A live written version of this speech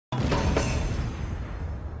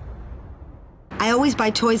I always buy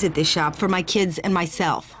toys at this shop for my kids and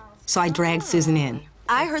myself, so I dragged Susan in.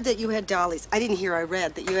 I heard that you had dollies. I didn't hear, I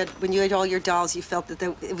read that you had, when you had all your dolls, you felt that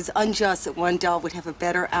it was unjust that one doll would have a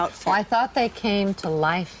better outfit. Well, I thought they came to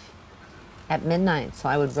life at midnight, so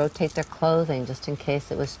I would rotate their clothing just in case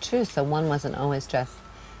it was true, so one wasn't always dressed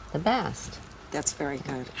the best. That's very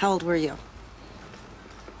good. How old were you?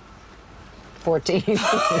 14.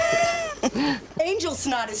 Angel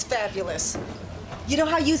snot is fabulous. You know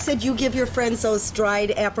how you said you give your friends those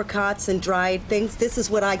dried apricots and dried things? This is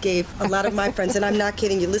what I gave a lot of my friends, and I'm not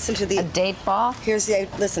kidding you. Listen to the... A date ball? Here's the...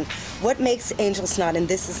 Listen. What makes angel snot, and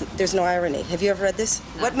this is... There's no irony. Have you ever read this?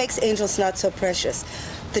 No. What makes angel snot so precious?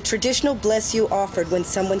 The traditional bless you offered when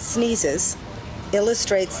someone sneezes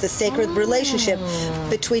illustrates the sacred relationship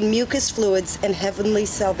between mucus fluids and heavenly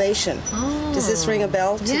salvation. Does this ring a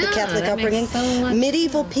bell to the Catholic upbringing? So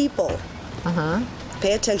Medieval people,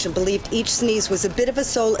 pay attention, believed each sneeze was a bit of a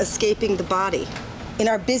soul escaping the body. In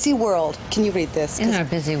our busy world, can you read this? In our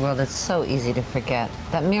busy world, it's so easy to forget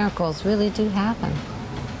that miracles really do happen.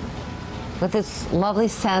 With its lovely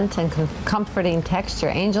scent and comforting texture,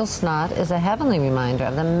 angel snot is a heavenly reminder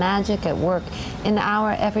of the magic at work in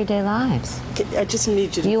our everyday lives. I just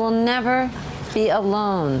need you to... You will never be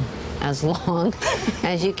alone as long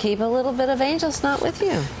as you keep a little bit of angel snot with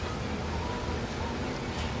you.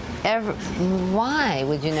 Why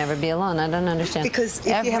would you never be alone? I don't understand. Because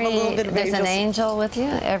if you have a little bit of there's an angel with you.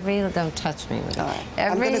 Don't touch me with it.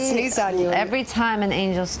 I'm going to sneeze on you. Every time an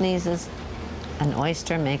angel sneezes, an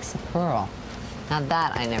oyster makes a pearl. Now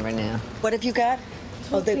that I never knew. What have you got?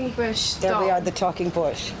 Talking bush There doll. we are, the talking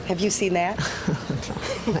bush. Have you seen that?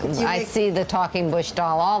 I see the talking bush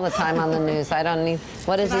doll all the time on the news. I don't need...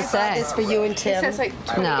 What does he say? This for you and Tim. It says like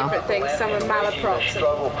 20 different things. Some are malaprops.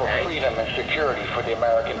 Struggle for freedom and security for the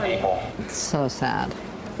American people. It's so sad.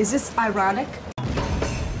 Is this ironic?